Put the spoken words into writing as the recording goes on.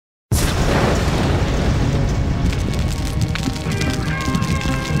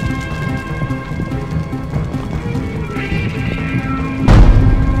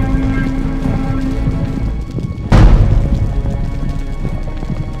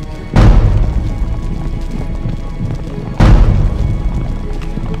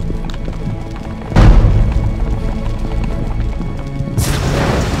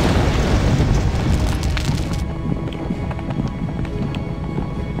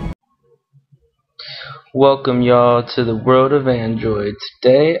Welcome y'all to the world of Android.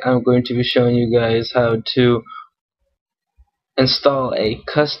 Today I'm going to be showing you guys how to install a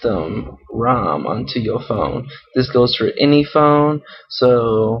custom ROM onto your phone. This goes for any phone,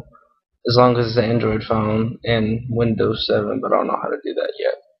 so as long as it's an Android phone and Windows 7, but I don't know how to do that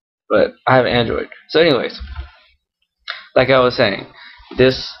yet. But I have Android. So anyways, like I was saying,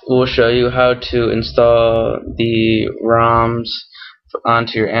 this will show you how to install the ROMs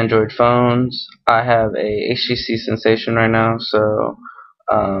onto your Android phones. I have a HTC Sensation right now, so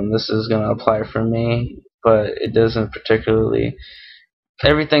this is going to apply for me, but it doesn't particularly.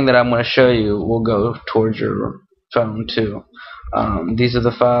 Everything that I'm going to show you will go towards your phone too. These are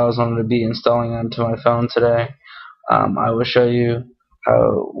the files I'm going to be installing onto my phone today. I will show you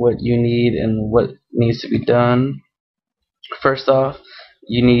what you need and what needs to be done. First off,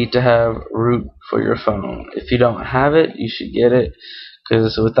 you need to have root for your phone. If you don't have it, you should get it,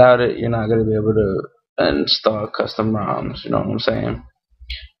 because without it, you're not going to be able to install custom ROMs. You know what I'm saying?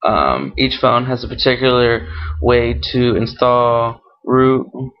 Each phone has a particular way to install root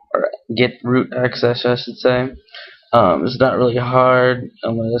or get root access, I should say. It's not really hard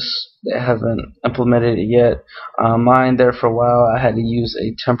unless they haven't implemented it yet. Mine, there for a while, I had to use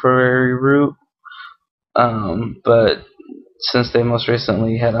a temporary root, but since they most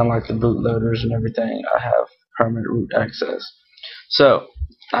recently had unlocked the bootloaders and everything, I have permanent root access. So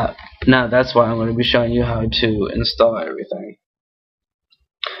now that's why I'm going to be showing you how to install everything.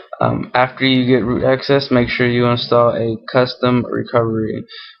 After you get root access, make sure you install a custom recovery.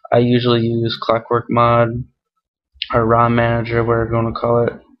 I usually use Clockwork Mod or ROM Manager, whatever you want to call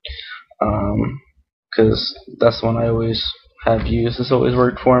it, because that's the one I always have used. It's always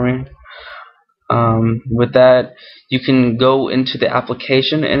worked for me. With that, you can go into the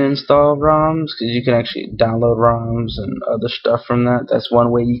application and install ROMs, because you can actually download ROMs and other stuff from that. That's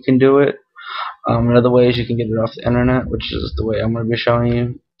one way you can do it. Another way is you can get it off the internet, which is the way I'm going to be showing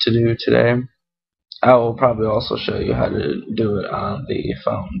you to do today. I will probably also show you how to do it on the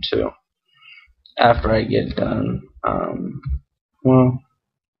phone too after I get done. Well,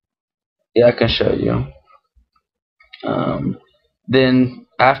 yeah, I can show you. Then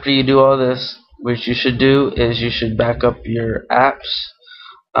after you do all this, what you should do is you should back up your apps.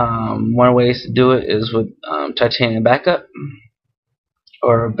 One way to do it is with Titanium Backup,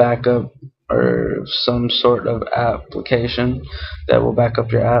 or a backup, or some sort of application that will back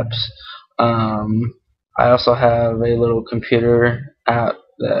up your apps. I also have a little computer app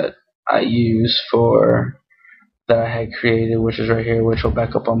that I use that I had created, which is right here, which will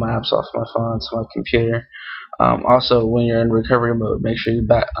back up all my apps off my phone to my computer. Also, when you're in recovery mode, make sure you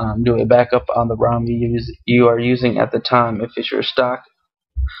do a backup on the ROM you are using at the time. If it's your stock,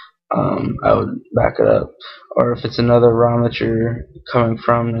 I would back it up. Or if it's another ROM that you're coming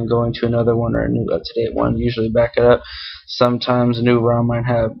from and going to another one, or a new up-to-date one, usually back it up. Sometimes a new ROM might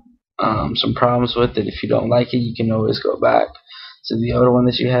have some problems with it. If you don't like it, you can always go back to the other one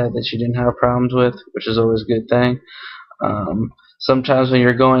that you had that you didn't have problems with, which is always a good thing. Sometimes when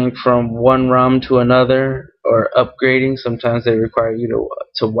you're going from one ROM to another or upgrading, sometimes they require you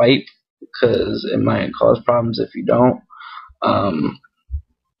to wipe, because it might cause problems if you don't.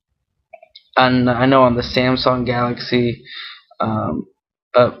 And I know on the Samsung Galaxy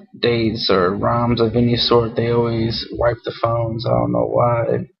updates or ROMs of any sort, they always wipe the phones. I don't know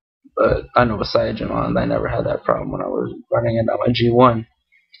why, but I know with Cyanogen, I never had that problem when I was running it on my G1.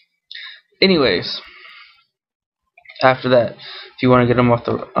 Anyways, after that, if you want to get them off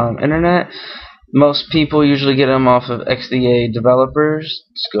the internet, most people usually get them off of XDA developers.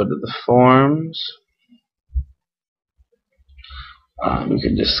 Just go to the forums. You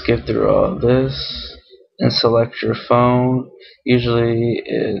can just skip through all of this and select your phone. Usually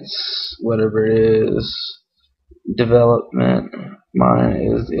it's whatever it is, development.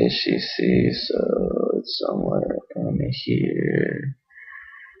 Mine is the HTC, so it's somewhere in here.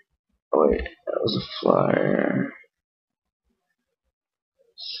 Oh wait, that was a flyer.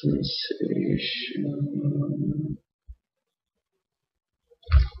 Sensation.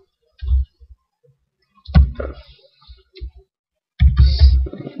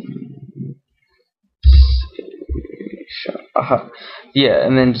 Yeah,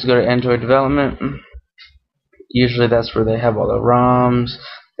 and then just go to Android development. Usually that's where they have all the ROMs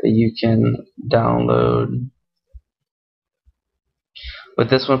that you can download. With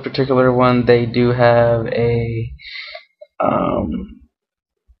this one particular one, they do have a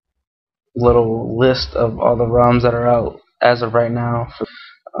little list of all the ROMs that are out as of right now for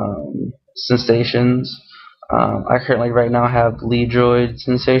Sensations. I currently right now have Leadroid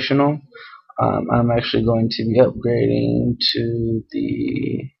Sensational. I'm actually going to be upgrading to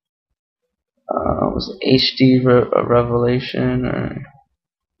the Was it HD Revelation, or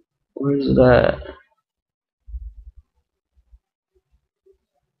where's it at?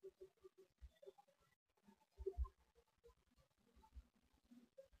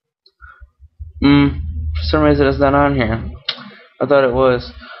 For some reason it's not on here. I thought it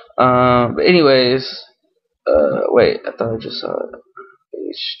was. But anyways, wait, I thought I just saw it.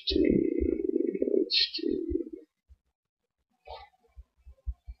 HD.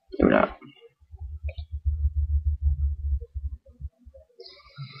 Maybe not.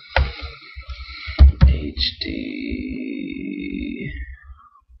 HD.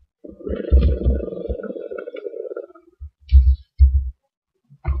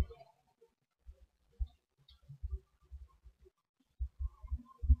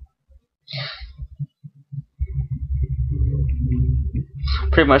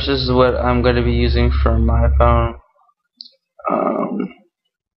 Pretty much this is what I'm going to be using for my phone.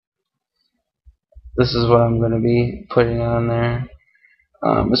 This is what I'm going to be putting on there.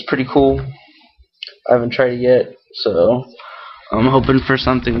 It's pretty cool. I haven't tried it yet, so I'm hoping for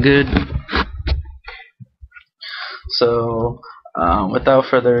something good. So without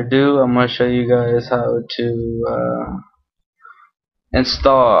further ado, I'm going to show you guys how to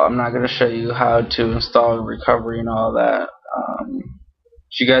install. I'm not going to show you how to install recovery and all that.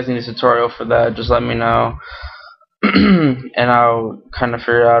 If you guys need a tutorial for that, just let me know. And I'll kind of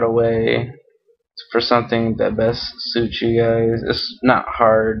figure out a way for something that best suits you guys. It's not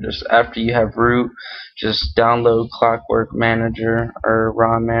hard. Just after you have root, just download Clockwork Manager or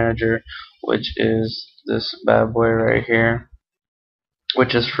ROM Manager, which is this bad boy right here,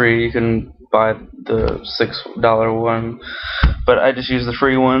 which is free. You can buy the $6 one, but I just use the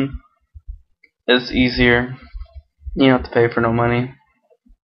free one. It's easier. You don't have to pay for no money,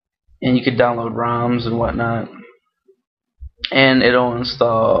 and you can download ROMs and whatnot, and it'll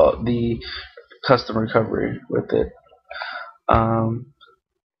install the custom recovery with it.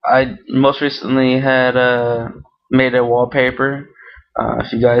 I most recently had made a wallpaper.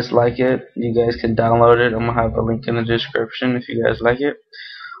 If you guys like it, you guys can download it. I'm gonna have a link in the description if you guys like it.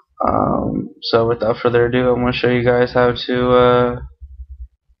 So without further ado, I'm gonna show you guys how to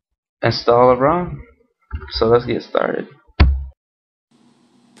install a ROM. So let's get started.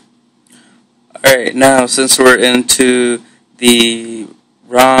 Alright, now since we're into the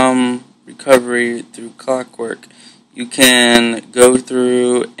ROM recovery through Clockwork, you can go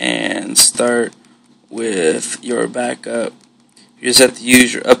through and start with your backup. You just have to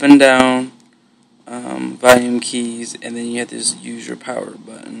use your up and down volume keys, and then you have to just use your power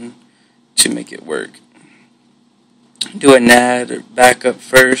button to make it work. Do a NAD or backup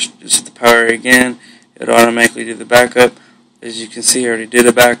first, just hit the power again, it'll automatically do the backup. As you can see, I already did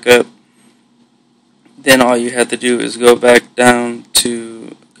a backup. Then all you have to do is go back down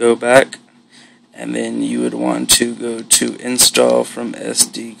to go back, and then you would want to go to install from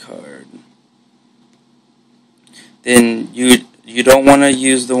SD card. Then you don't want to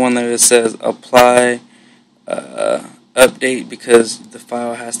use the one that it says apply update, because the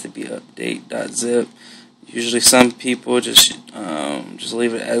file has to be update.zip. Usually some people just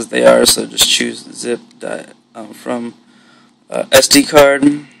leave it as they are, so just choose the zip from SD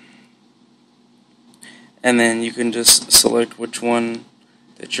card, and then you can just select which one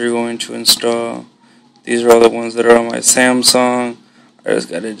that you're going to install. These are all the ones that are on my Samsung. I just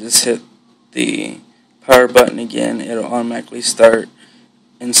gotta hit the power button again. It'll automatically start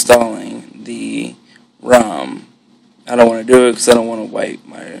installing the ROM. I don't want to do it because I don't want to wipe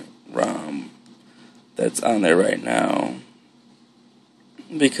my ROM that's on there right now,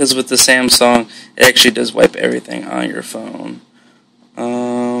 because with the Samsung it actually does wipe everything on your phone.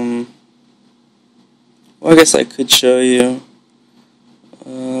 Well, I guess I could show you.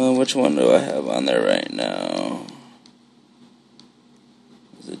 Which one do I have on there right now?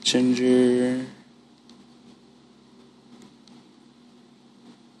 Is it Ginger?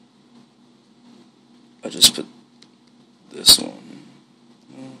 I'll just put this one.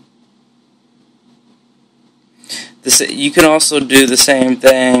 You can also do the same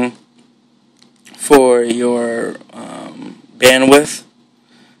thing for your bandwidth.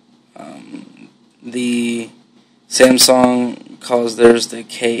 The Samsung calls theirs the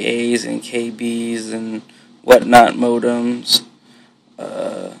KAs and KBs and whatnot modems,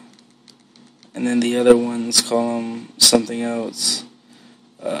 and then the other ones call them something else.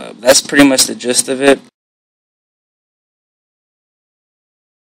 That's pretty much the gist of it.